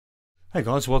Hey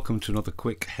guys, welcome to another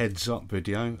quick heads up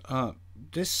video.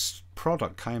 This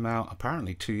product came out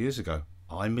apparently 2 years ago.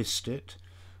 I missed it.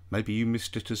 Maybe you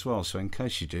missed it as well, so in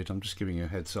case you did, I'm just giving you a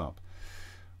heads up.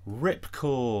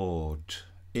 Ripchord.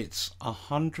 It's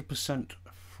 100%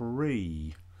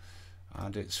 free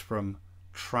and it's from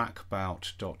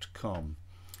trackbout.com.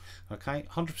 Okay,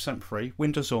 100% free,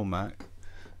 Windows or Mac,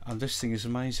 and this thing is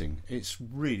amazing. It's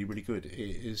really, really good. It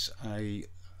is a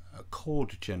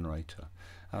chord generator,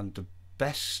 and the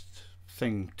best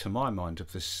thing to my mind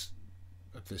of this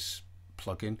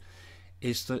plugin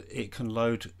is that it can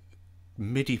load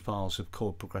MIDI files of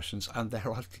chord progressions, and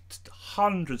there are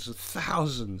hundreds of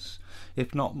thousands,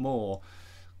 if not more,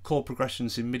 chord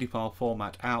progressions in MIDI file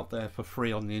format out there for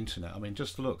free on the internet. I mean,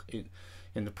 just look in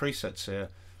the presets here.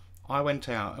 I went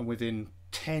out and within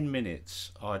 10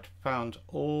 minutes I'd found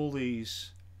all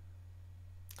these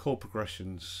chord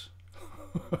progressions,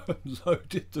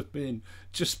 loaded them in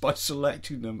just by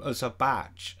selecting them as a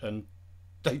batch, and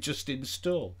they just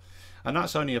install. And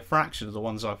that's only a fraction of the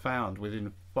ones I found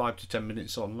within 5 to 10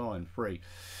 minutes online free.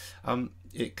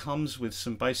 It comes with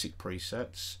some basic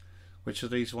presets, which are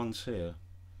these ones here.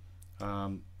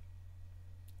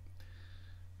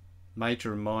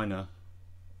 Major and minor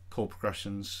chord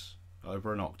progressions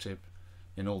over an octave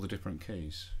in all the different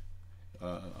keys,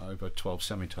 over 12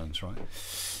 semitones, right?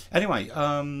 Anyway,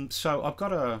 so I've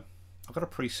got a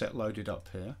preset loaded up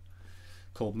here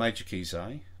called Major Keys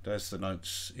A. There's the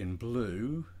notes in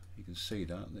blue. You can see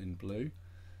that in blue.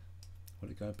 Will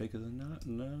it go bigger than that?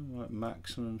 No, right,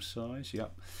 maximum size.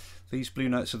 Yep. These blue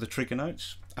notes are the trigger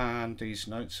notes, and these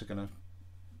notes are going to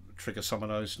trigger some of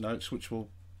those notes which will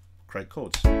create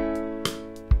chords.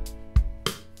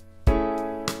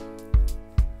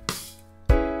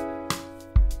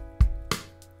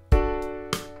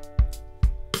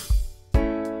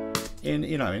 In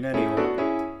any order.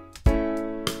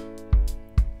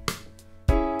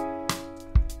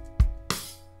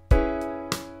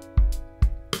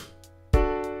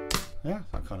 Yeah,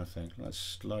 that kind of thing.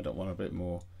 Let's load up one a bit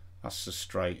more. That's the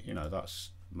straight,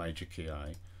 that's major key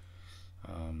A.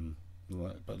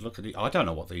 But look at it. I don't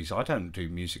know what these. I don't do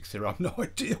music theory. I have no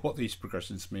idea what these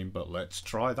progressions mean. But let's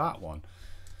try that one.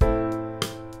 Now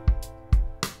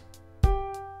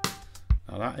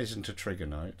that isn't a trigger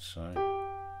note, so.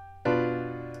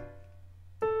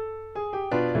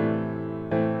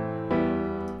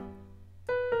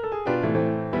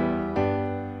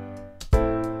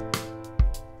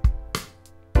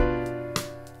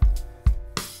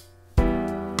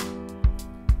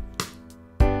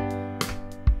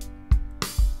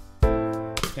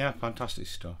 Yeah, fantastic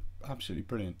stuff. Absolutely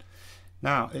brilliant.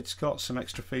 Now, it's got some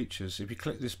extra features. If you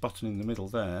click this button in the middle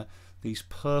there, these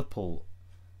purple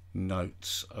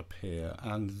notes appear,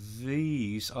 and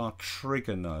these are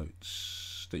trigger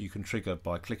notes that you can trigger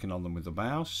by clicking on them with the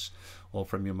mouse or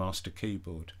from your master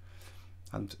keyboard.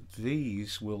 And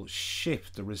these will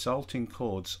shift the resulting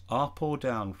chords up or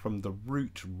down from the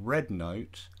root red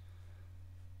note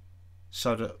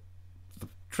so that the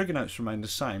trigger notes remain the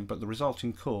same, but the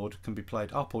resulting chord can be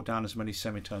played up or down as many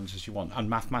semitones as you want, and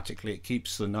mathematically it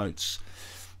keeps the notes,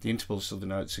 the intervals of the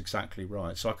notes, exactly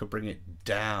right. So I could bring it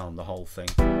down the whole thing.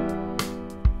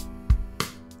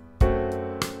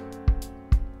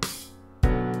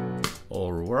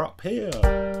 Or we're up here.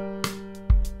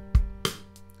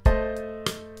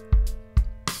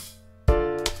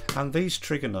 And these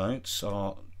trigger notes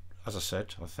are, as I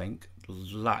said, I think,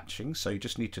 latching, so you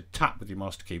just need to tap with your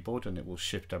master keyboard and it will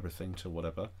shift everything to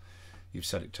whatever you've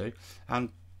set it to. And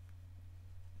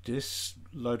this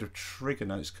load of trigger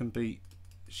notes can be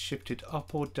shifted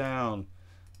up or down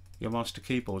your master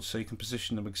keyboard, so you can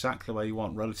position them exactly where you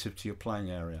want relative to your playing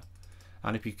area.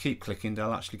 And if you keep clicking,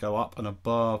 they'll actually go up and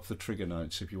above the trigger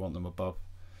notes if you want them above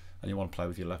and you want to play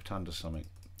with your left hand or something.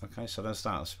 Okay, so there's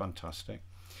that. That's fantastic.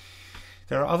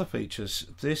 There are other features.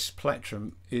 This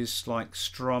plectrum is like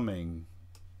strumming,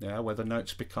 yeah, where the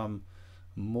notes become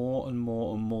more and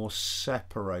more and more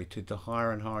separated the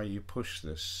higher and higher you push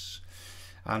this.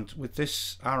 And with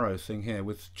this arrow thing here,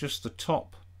 with just the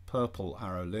top purple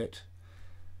arrow lit,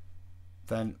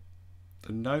 then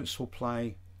the notes will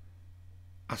play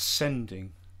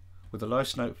ascending, with the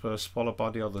lowest note first followed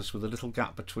by the others with a little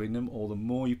gap between them, or the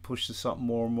more you push this up,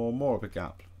 more and more and more of a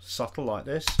gap. Subtle like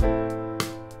this.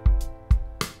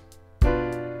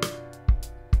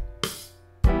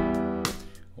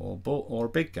 Or a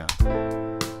big gap.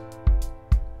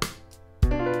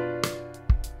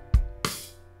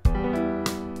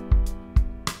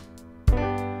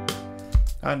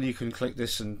 And you can click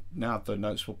this and now the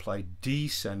notes will play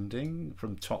descending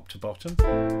from top to bottom.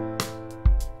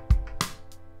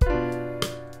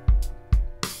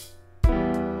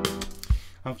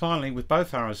 And finally, with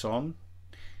both arrows on,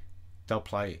 they'll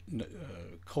play,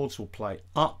 chords will play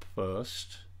up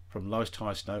first from lowest to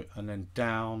highest note and then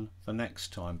down the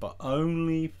next time, but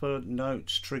only for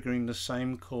notes triggering the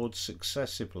same chord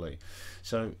successively.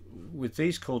 So with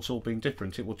these chords all being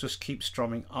different, it will just keep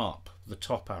strumming up the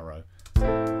top arrow.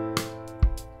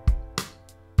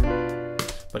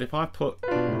 But if I put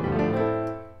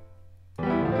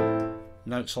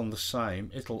notes on the same,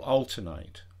 it'll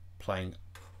alternate, playing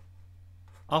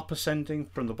up ascending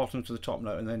from the bottom to the top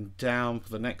note and then down for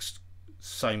the next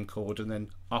same chord and then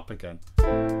up again.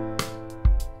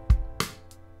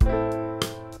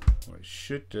 What it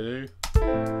should do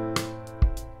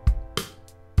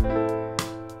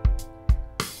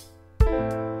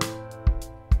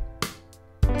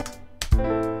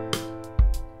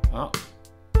up,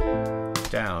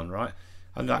 down, right?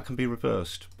 And that can be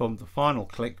reversed. Boom, the final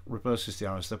click reverses the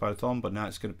arrows. They're both on, but now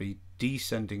it's going to be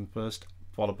descending first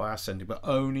followed by ascending, but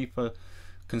only for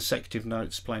consecutive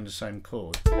notes playing the same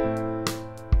chord.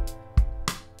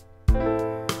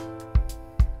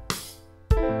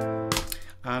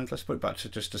 And let's put it back to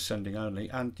just ascending only,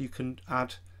 and you can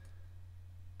add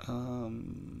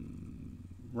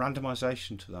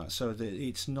randomization to that so that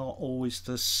it's not always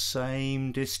the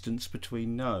same distance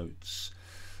between notes.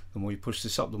 The more you push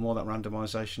this up, the more that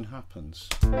randomization happens.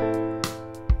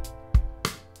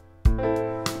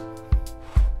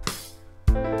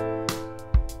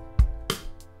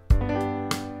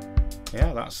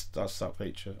 Yeah, that's that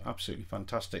feature. Absolutely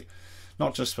fantastic.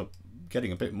 Not just for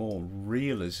getting a bit more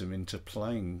realism into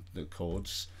playing the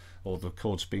chords or the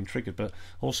chords being triggered, but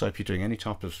also if you're doing any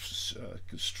type of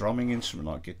strumming instrument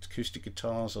like acoustic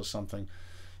guitars or something,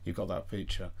 you've got that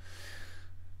feature.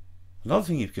 Another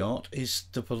thing you've got is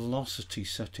the velocity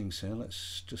settings here.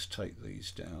 Let's just take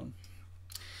these down.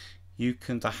 You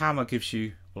can, the hammer gives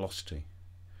you velocity.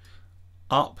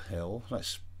 Uphill,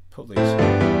 let's put these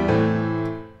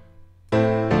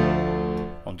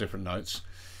on different notes.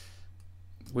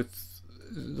 With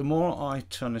the more I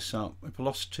turn this up,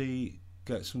 velocity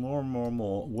gets more and more and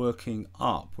more working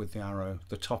up with the arrow,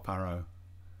 the top arrow,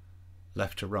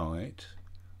 left to right,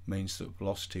 means that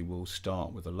velocity will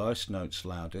start with the lowest notes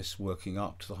loudest, working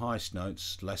up to the highest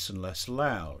notes less and less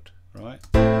loud, right?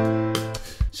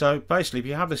 So basically, if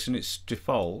you have this in its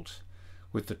default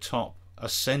with the top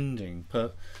ascending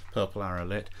purple arrow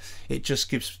lit, it just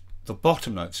gives the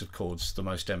bottom notes of chords the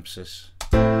most emphasis.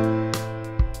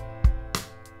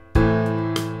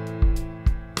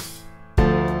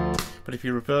 But if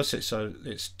you reverse it so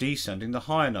it's descending, the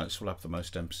higher notes will have the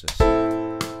most emphasis.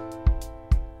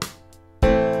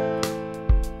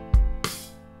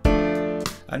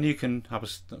 And you can have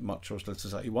as much or as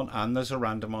little as you want, and there's a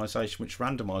randomization which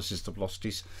randomizes the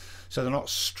velocities so they're not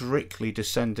strictly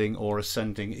descending or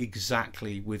ascending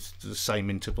exactly with the same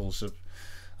intervals of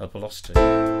velocity.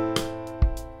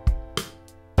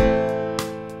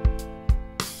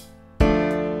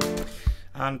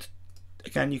 And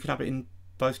again, you can have it in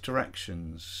both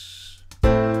directions,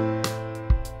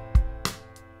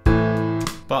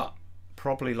 but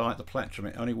probably like the plectrum,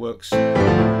 it only works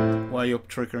where you're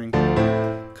triggering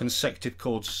consecutive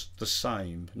chords the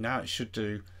same. Now it should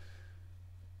do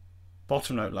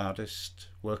bottom note loudest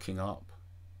working up,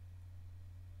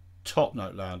 top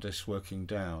note loudest working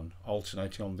down,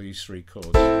 alternating on these three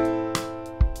chords.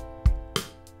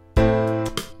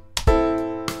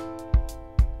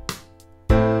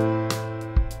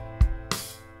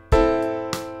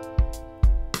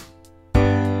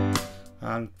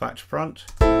 And back to front.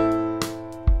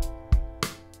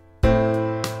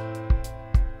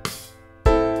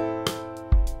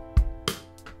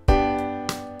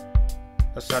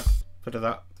 Let's add a bit of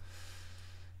that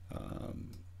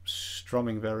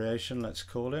strumming variation, let's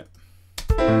call it.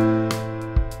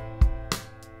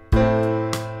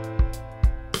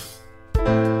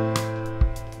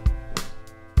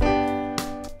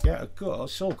 Yeah, good.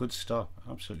 It's all good stuff.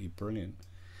 Absolutely brilliant.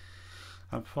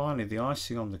 And finally, the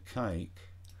icing on the cake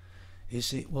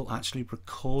is it will actually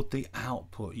record the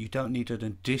output. You don't need an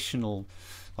additional,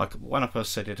 like when I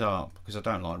first set it up, because I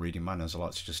don't like reading manuals, I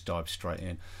like to just dive straight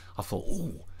in. I thought,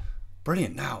 oh,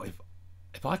 brilliant. Now,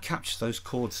 if I capture those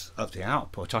chords at the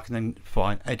output, I can then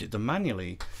edit them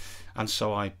manually. And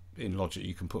so in Logic,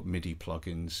 you can put MIDI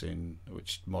plugins in,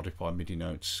 which modify MIDI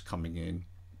notes coming in.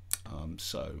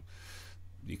 So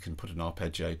you can put an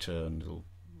arpeggiator and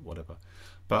whatever.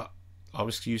 But I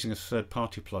was using a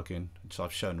third-party plugin, which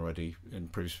I've shown already in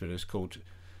previous videos, called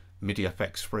MIDI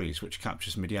FX Freeze, which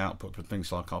captures MIDI output from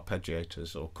things like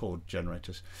arpeggiators or chord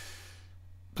generators.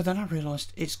 But then I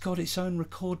realised it's got its own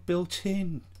record built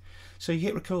in. So you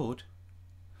hit record.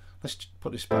 Let's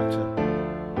put this back to.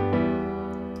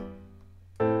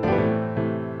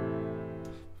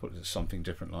 something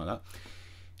different like that.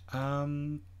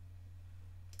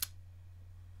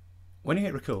 When you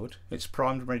hit record, it's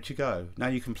primed and ready to go. Now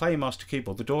you can play your master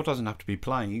keyboard. The DAW doesn't have to be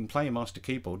playing. You can play your master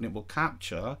keyboard and it will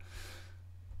capture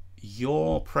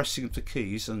your pressing of the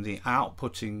keys and the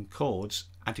outputting chords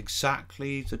at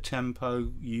exactly the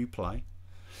tempo you play.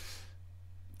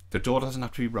 The DAW doesn't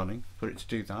have to be running for it to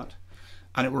do that.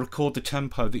 And it will record the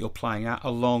tempo that you're playing at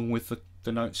along with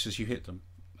the notes as you hit them,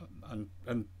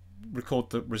 and record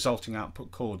the resulting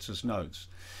output chords as notes.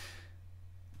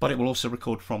 But it will also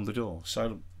record from the DAW.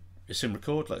 So it's in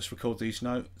record. Let's record these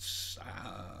notes,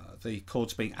 the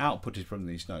chords being outputted from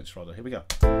these notes rather. Here we go.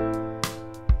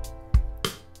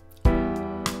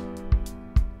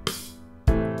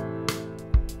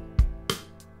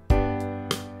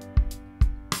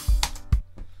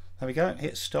 There we go,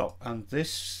 hit stop, and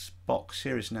this box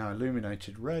here is now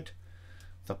illuminated red.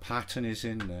 The pattern is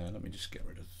in there. Let me just get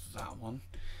rid of that one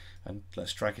and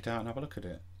let's drag it out and have a look at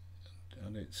it.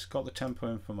 And it's got the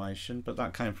tempo information, but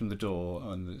that came from the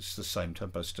DAW and it's the same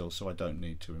tempo still, so I don't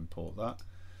need to import that.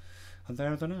 And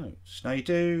there are the notes. Now you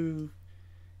do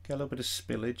get a little bit of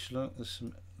spillage. Look, there's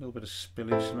a little bit of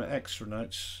spillage, some extra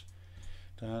notes.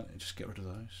 Just get rid of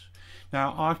those.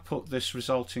 Now I've put this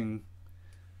resulting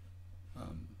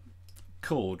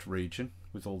chord region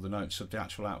with all the notes of the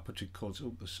actual outputted chords.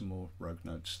 Oh, there's some more rogue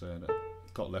notes there that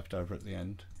got left over at the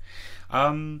end.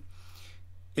 I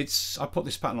put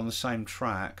this pattern on the same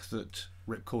track that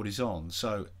Ripchord is on,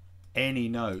 so any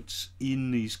notes in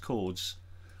these chords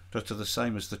that are the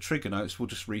same as the trigger notes will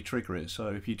just re-trigger it. So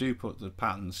if you do put the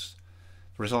patterns,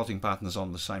 the resulting patterns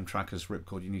on the same track as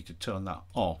Ripchord, you need to turn that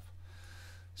off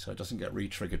so it doesn't get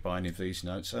re-triggered by any of these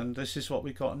notes. And this is what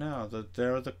we got now.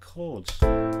 There are the chords.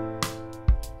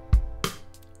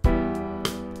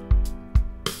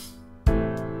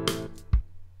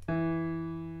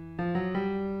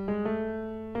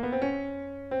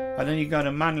 And then you're going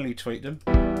to manually tweak them,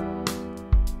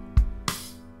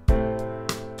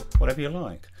 whatever you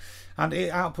like, and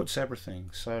it outputs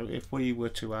everything. So if we were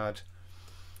to add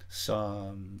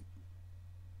some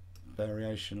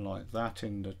variation like that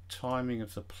in the timing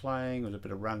of the playing with a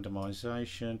bit of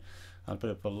randomization and a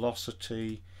bit of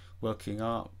velocity working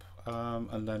up,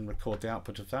 and then record the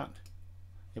output of that.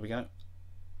 Here we go.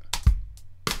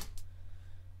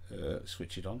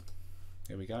 Switch it on.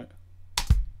 Here we go.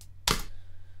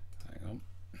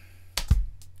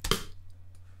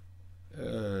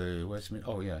 Where's me?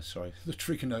 Oh yeah, sorry. The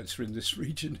trigger notes are in this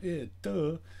region here.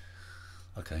 Duh.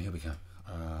 Okay, here we go.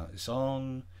 It's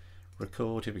on.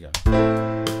 Record. Here we go.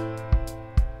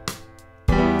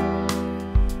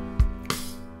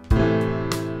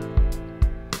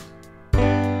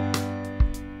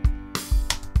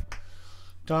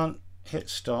 Done. Hit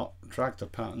stop. Drag the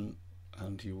pattern,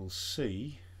 and you will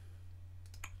see.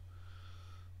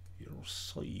 You'll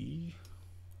see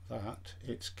that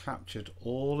it's captured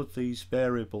all of these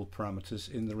variable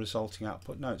parameters in the resulting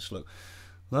output notes. Look,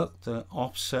 the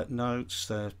offset notes,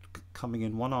 they're coming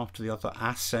in one after the other,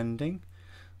 ascending.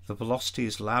 The velocity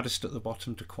is loudest at the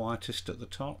bottom to quietest at the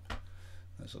top.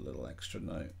 There's a little extra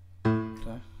note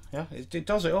there. Yeah, it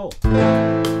does it all.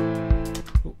 Oh,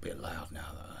 a bit loud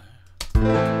now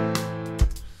though.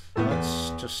 Let's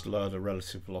just lower the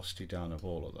relative velocity down of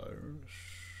all of those.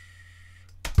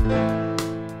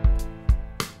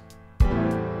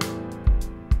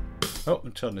 Oh,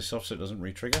 and turn this off so it doesn't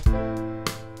re-trigger.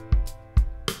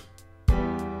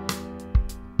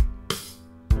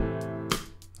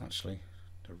 Actually,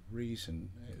 the reason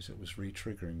is it was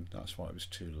re-triggering, that's why it was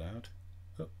too loud.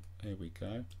 Oh, here we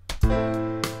go.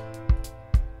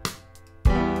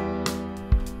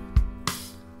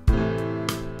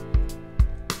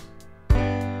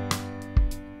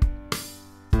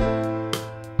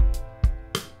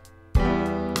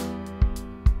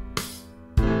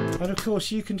 And of course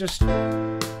you can just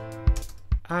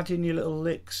add in your little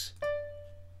licks.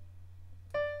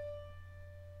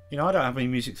 You know, I don't have any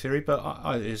music theory, but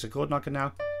here's a chord and I can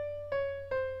now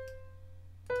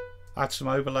add some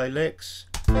overlay licks.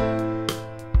 Add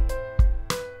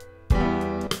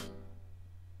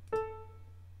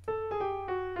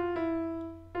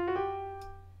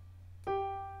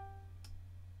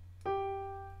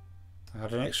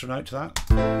an extra note to that.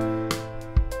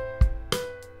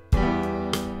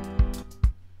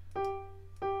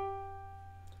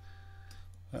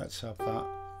 Let's have that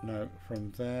note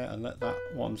from there and let that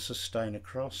one sustain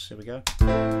across. Here we go.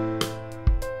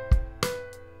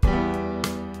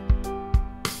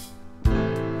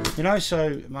 You know,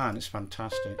 so man, it's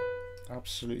fantastic.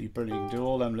 Absolutely brilliant. You can do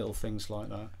all them little things like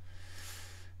that.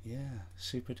 Yeah,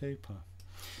 super duper.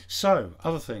 So,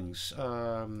 other things.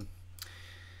 You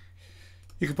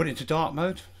can put it into dark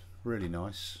mode. really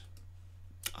nice.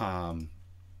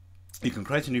 You can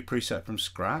create a new preset from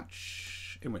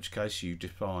scratch, in which case you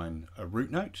define a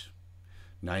root note,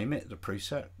 name it, the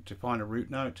preset, define a root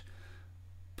note,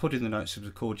 put in the notes of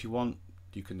the chord you want.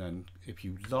 You can then, if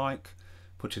you like,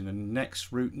 put in the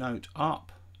next root note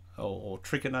up or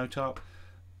trigger note up,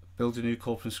 build a new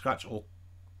chord from scratch, or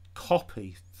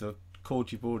copy the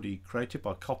chord you've already created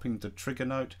by copying the trigger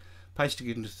note, pasting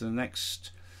it into the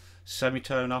next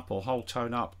semitone up or whole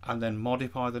tone up, and then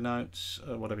modify the notes,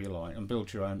 whatever you like, and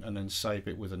build your own, and then save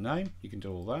it with a name. You can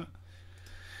do all that.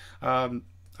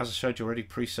 As I showed you already,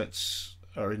 presets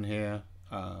are in here.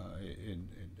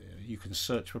 You can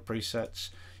search for presets.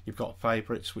 You've got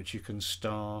favorites which you can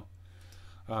star,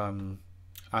 and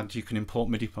you can import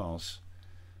MIDI files,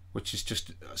 which is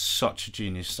just such a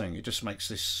genius thing. It just makes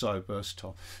this so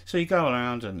versatile. So you go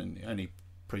around and any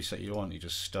preset you want, you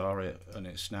just star it, and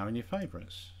it's now in your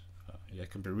favorites. It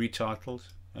can be retitled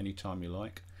anytime you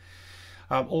like.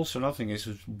 Also, another thing is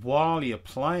while you're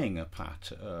playing a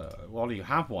while you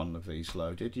have one of these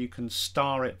loaded, you can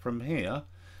star it from here,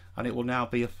 and it will now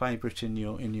be a favorite in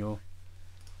your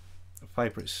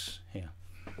favorites here.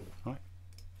 Right?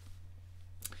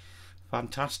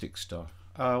 Fantastic stuff.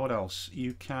 What else?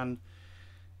 You can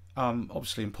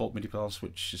obviously import MIDI files,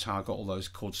 which is how I got all those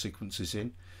chord sequences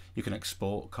in. You can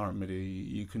export current MIDI.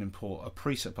 You can import a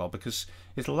preset file, because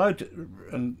it'll load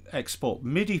and export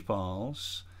MIDI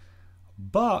files,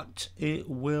 but it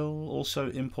will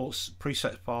also import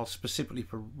preset files specifically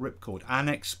for Ripchord and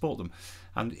export them.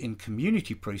 And in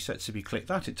community presets, if you click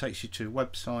that, it takes you to a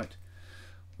website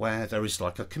where there is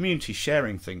like a community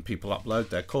sharing thing. People upload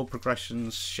their chord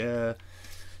progressions, share,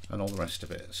 and all the rest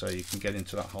of it. So you can get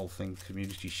into that whole thing,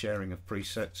 community sharing of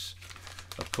presets,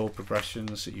 of chord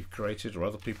progressions that you've created or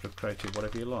other people have created,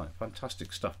 whatever you like.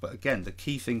 Fantastic stuff. But again, the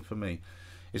key thing for me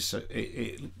is that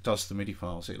it does the MIDI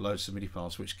files. It loads the MIDI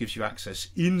files, which gives you access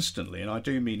instantly, and I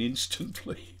do mean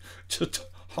instantly, to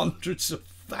hundreds of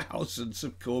thousands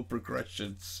of chord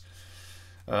progressions.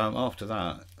 After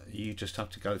that, you just have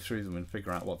to go through them and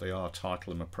figure out what they are,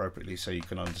 title them appropriately so you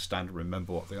can understand and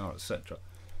remember what they are, etc.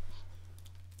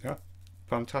 Yeah,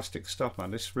 fantastic stuff,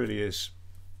 man. This really is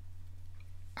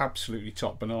absolutely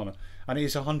top banana, and it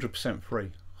is 100%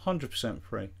 free. 100%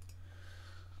 free.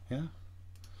 Yeah.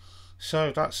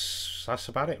 So that's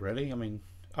about it, really. I mean,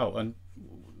 oh, and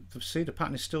see, the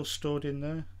pattern is still stored in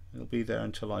there. It'll be there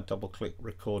until I double click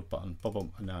record button.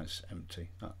 Boom, and now it's empty.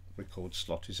 That record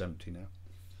slot is empty now.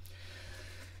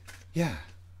 Yeah.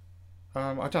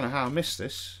 I don't know how I missed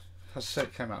this. As I said,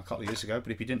 it came out a couple of years ago,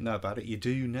 but if you didn't know about it, you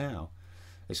do now.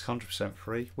 It's 100%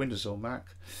 free, Windows or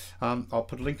Mac. I'll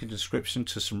put a link in the description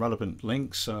to some relevant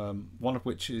links, one of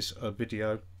which is a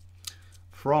video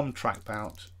from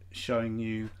Trackbout showing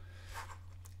you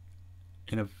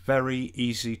in a very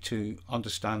easy to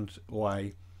understand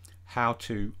way how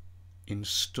to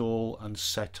install and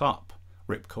set up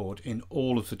Ripchord in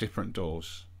all of the different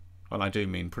DAWs. And I do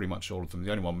mean pretty much all of them.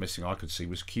 The only one missing I could see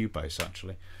was Cubase,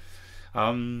 actually.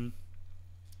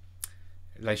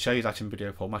 They show you that in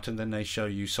video format, and then they show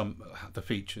you the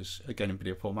features again in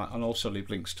video format, and also leave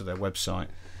links to their website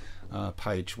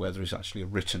page where there is actually a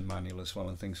written manual as well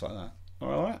and things like that.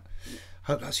 All right,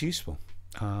 hope that's useful.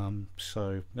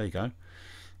 So there you go.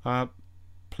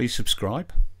 Please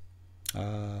subscribe.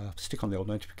 Stick on the old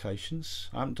notifications.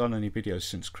 I haven't done any videos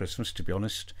since Christmas, to be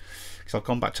honest, because I've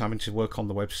gone back to having to work on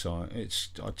the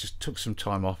website. I just took some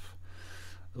time off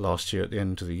last year at the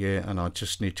end of the year, and I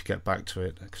just need to get back to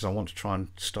it because I want to try and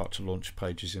start to launch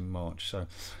pages in March. So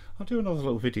I'll do another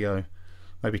little video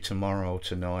maybe tomorrow or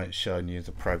tonight showing you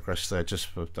the progress there, just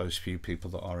for those few people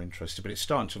that are interested. But it's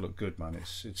starting to look good, man.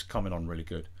 It's coming on really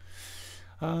good.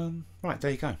 Right,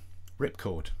 there you go,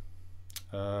 Ripchord.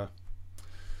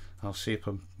 I'll see you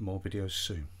for more videos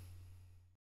soon.